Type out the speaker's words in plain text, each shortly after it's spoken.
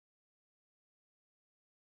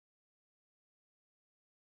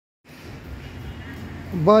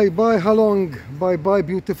Bye bye Halong, bye bye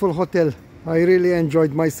beautiful hotel. I really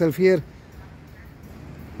enjoyed myself here.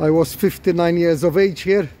 I was 59 years of age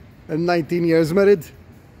here and 19 years married.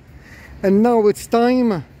 And now it's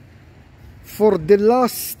time for the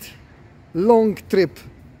last long trip.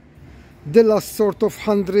 The last sort of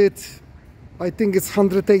 100, I think it's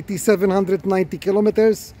 187, 190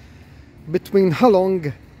 kilometers between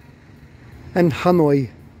Halong and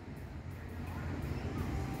Hanoi.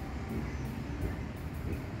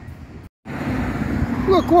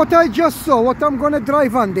 Look what I just saw, what I'm gonna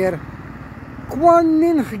drive under. Quan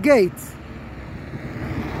Ninh Gate.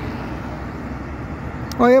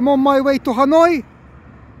 I am on my way to Hanoi.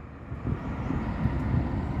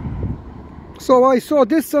 So I saw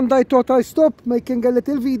this and I thought I'd stop making a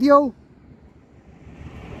little video.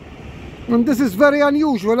 And this is very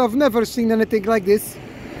unusual. I've never seen anything like this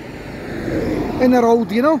in a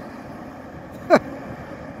road, you know.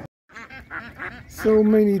 So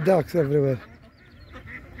many ducks everywhere.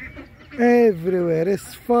 Everywhere,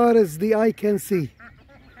 as far as the eye can see.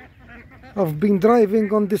 I've been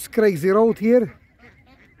driving on this crazy road here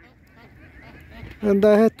and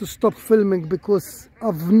I had to stop filming because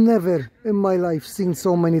I've never in my life seen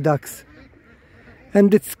so many ducks.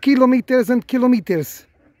 And it's kilometers and kilometers.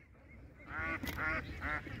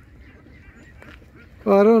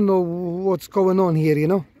 I don't know what's going on here, you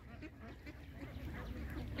know.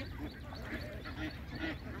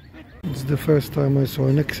 It's the first time I saw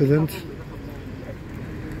an accident,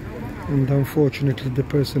 and unfortunately the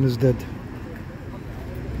person is dead.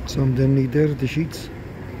 Some them need there, the sheets,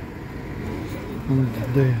 and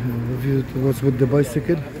they was with the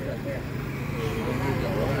bicycle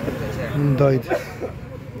and died.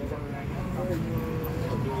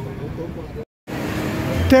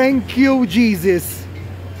 Thank you, Jesus.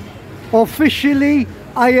 Officially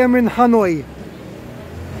I am in Hanoi.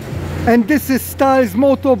 And this is Styles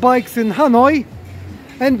Motorbikes in Hanoi.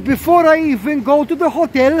 And before I even go to the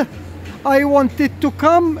hotel, I wanted to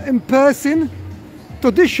come in person to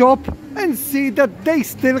the shop and see that they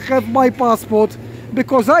still have my passport,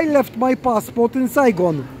 because I left my passport in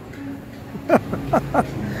Saigon.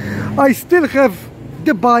 I still have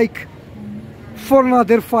the bike for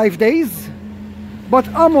another 5 days, but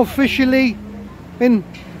I'm officially in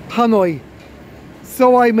Hanoi.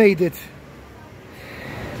 So I made it.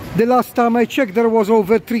 The last time I checked there was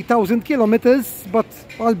over 3,000 kilometers, but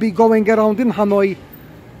I'll be going around in Hanoi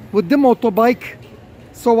with the motorbike.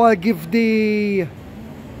 So I'll give the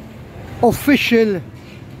official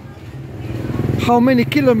how many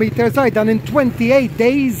kilometers I done in 28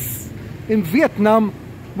 days in Vietnam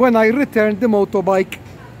when I returned the motorbike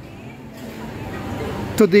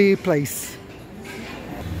to the place.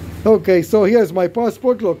 Okay, so here's my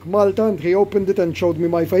passport. Look, Malta, and he opened it and showed me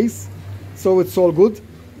my face, so it's all good.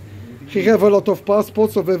 He have a lot of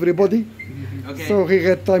passports of everybody, okay. So he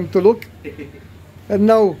had time to look. And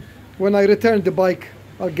now, when I return the bike,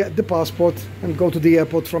 I'll get the passport and go to the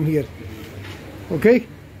airport from here. Okay?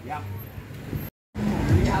 Yeah.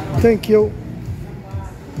 Thank you.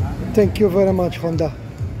 Thank you very much, Honda.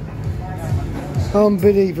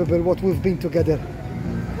 Unbelievable what we've been together.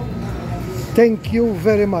 Thank you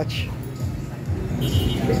very much.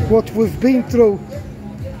 What we've been through,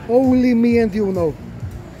 only me and you know.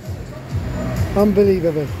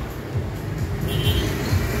 Unbelievable.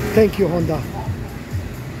 Thank you, Honda.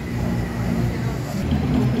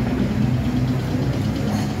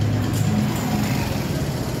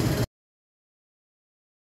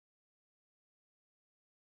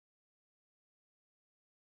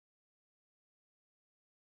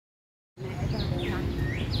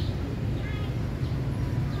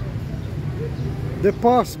 The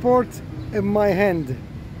passport in my hand.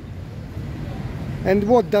 And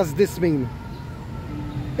what does this mean?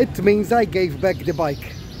 It means I gave back the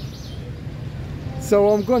bike. So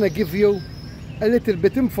I'm gonna give you a little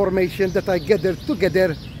bit information that I gathered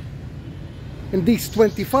together in these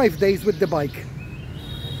 25 days with the bike.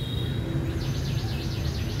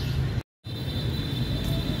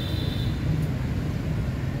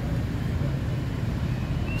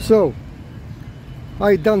 So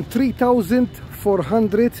I done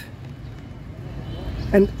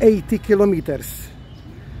 3,480 kilometers.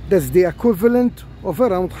 That's the equivalent of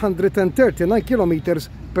around 139 kilometers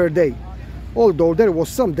per day. Although there was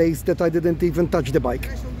some days that I didn't even touch the bike.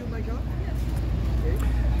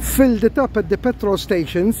 Filled it up at the petrol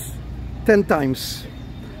stations 10 times.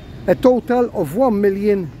 A total of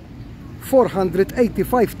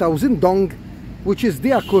 1,485,000 dong, which is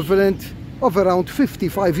the equivalent of around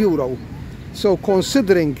 55 euro. So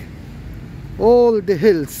considering all the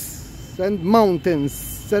hills and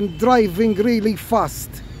mountains and driving really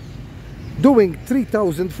fast doing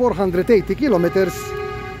 3,480 kilometers,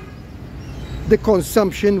 the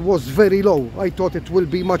consumption was very low. I thought it will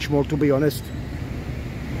be much more, to be honest.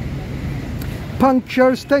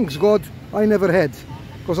 Punctures, thanks God, I never had,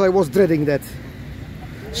 because I was dreading that.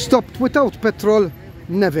 Stopped without petrol,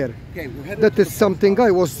 never. That is something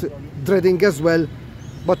I was dreading as well,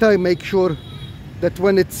 but I make sure that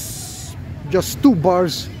when it's just 2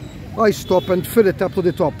 bars, I stop and fill it up to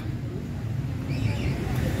the top.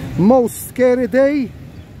 Most scary day,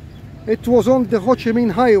 it was on the Ho Chi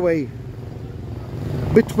Minh Highway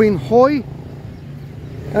between Hoi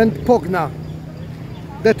and Pogna.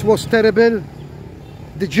 That was terrible.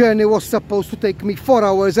 The journey was supposed to take me 4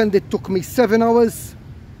 hours and it took me 7 hours.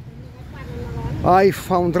 I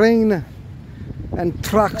found rain and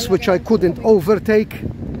trucks which I couldn't overtake.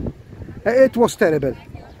 It was terrible.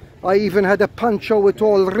 I even had a poncho, it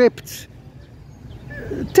all ripped.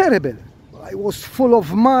 Terrible. I was full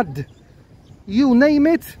of mud. You name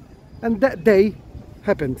it, and that day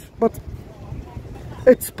happened. But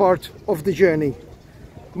it's part of the journey.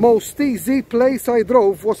 Most easy place I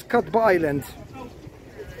drove was Cat Ba Island.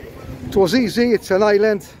 It was easy, it's an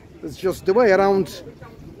island. It's just the way around.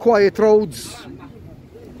 Quiet roads,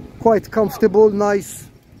 quite comfortable, nice.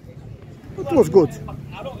 It was good.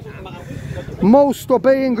 Most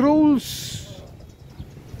obeying rules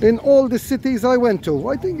in all the cities I went to.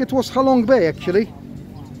 I think it was Halong Bay actually.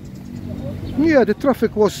 Yeah, the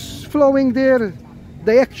traffic was flowing there.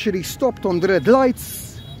 They actually stopped on the red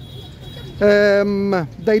lights.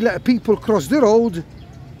 They let people cross the road.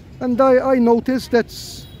 And I noticed that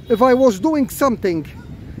if I was doing something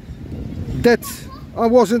that I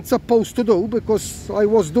wasn't supposed to do, because I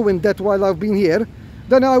was doing that while I've been here,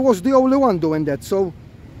 then I was the only one doing that. So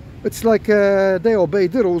it's like they obey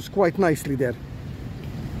the rules quite nicely there.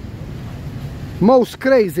 Most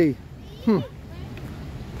crazy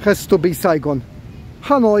has to be Saigon.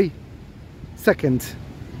 Hanoi second,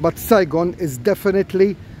 but Saigon is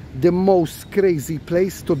definitely the most crazy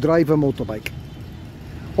place to drive a motorbike,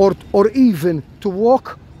 or even to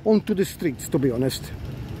walk onto the streets, to be honest.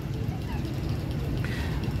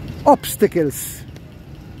 Obstacles.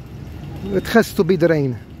 It has to be the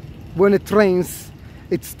rain. When it rains,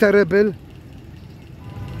 it's terrible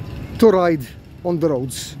to ride on the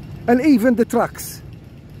roads. And even the trucks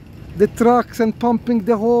and pumping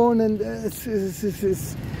the horn and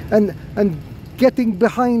getting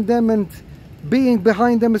behind them and being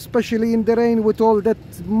behind them, especially in the rain with all that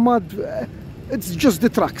mud. It's just the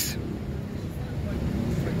trucks.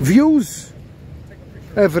 Views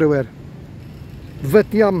everywhere.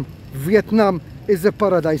 Vietnam is a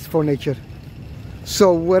paradise for nature.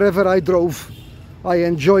 So wherever I drove, I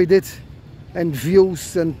enjoyed it, and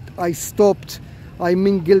views, and I stopped, I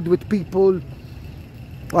mingled with people,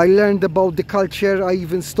 I learned about the culture. I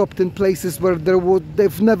even stopped in places where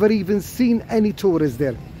they've never even seen any tourists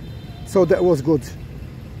there. So that was good.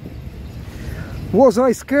 Was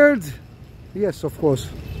I scared? Yes, of course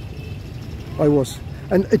I was.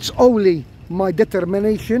 And it's only my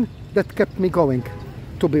determination that kept me going,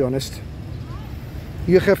 to be honest.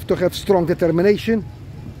 You have to have strong determination.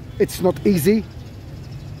 It's not easy,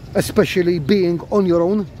 especially being on your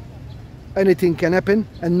own. Anything can happen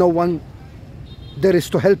and no one there is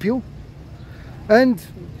to help you. And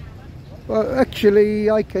actually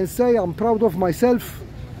I can say I'm proud of myself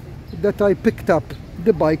that I picked up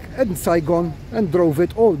the bike in Saigon and drove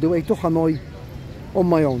it all the way to Hanoi on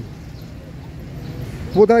my own.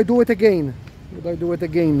 Would I do it again? Would I do it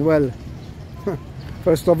again? Well,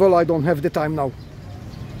 first of all, I don't have the time now.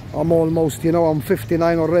 I'm almost, you know, I'm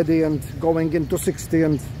 59 already and going into 60,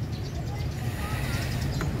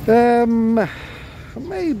 and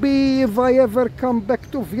maybe if I ever come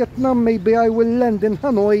back to Vietnam, maybe I will land in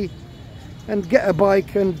Hanoi and get a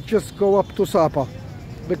bike and just go up to Sapa,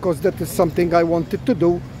 because that is something I wanted to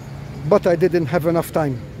do, but I didn't have enough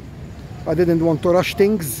time. I didn't want to rush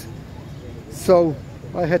things, so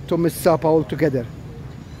I had to miss Sapa altogether.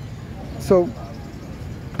 So,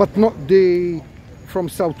 but not the from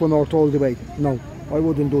south to north all the way. No, I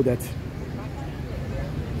wouldn't do that.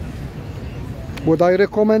 Would I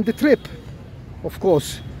recommend the trip? Of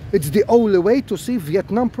course. It's the only way to see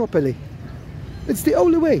Vietnam properly. It's the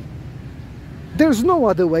only way. There's no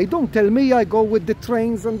other way. Don't tell me I go with the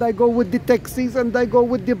trains and I go with the taxis and I go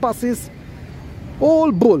with the buses.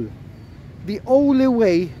 All bull. The only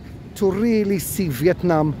way to really see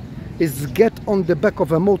Vietnam is get on the back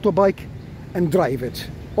of a motorbike and drive it.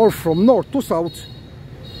 Or from north to south,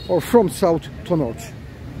 or from south to north.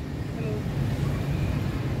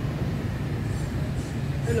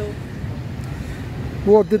 Hello.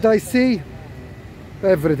 What did I see?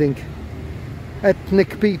 Everything.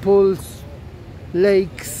 Ethnic peoples,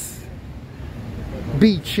 lakes,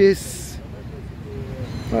 beaches,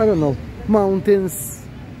 I don't know, mountains,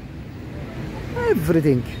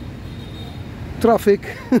 everything,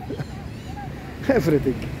 traffic,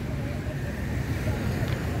 everything.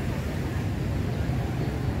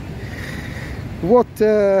 What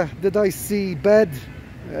did I see bad?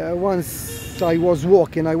 Once I was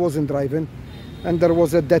walking, I wasn't driving, and there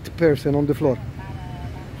was a dead person on the floor.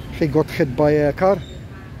 He got hit by a car.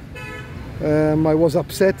 I was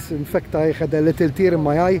upset. In fact, I had a little tear in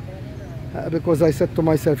my eye because I said to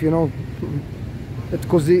myself, you know, it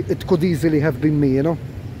could easily have been me, you know.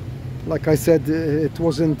 Like I said, it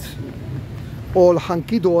wasn't all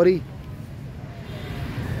hunky-dory.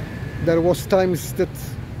 There was times that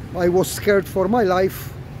I was scared for my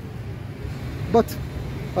life, but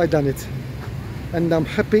I done it, and I'm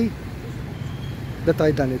happy that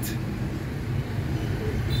I done it.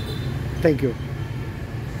 Thank you.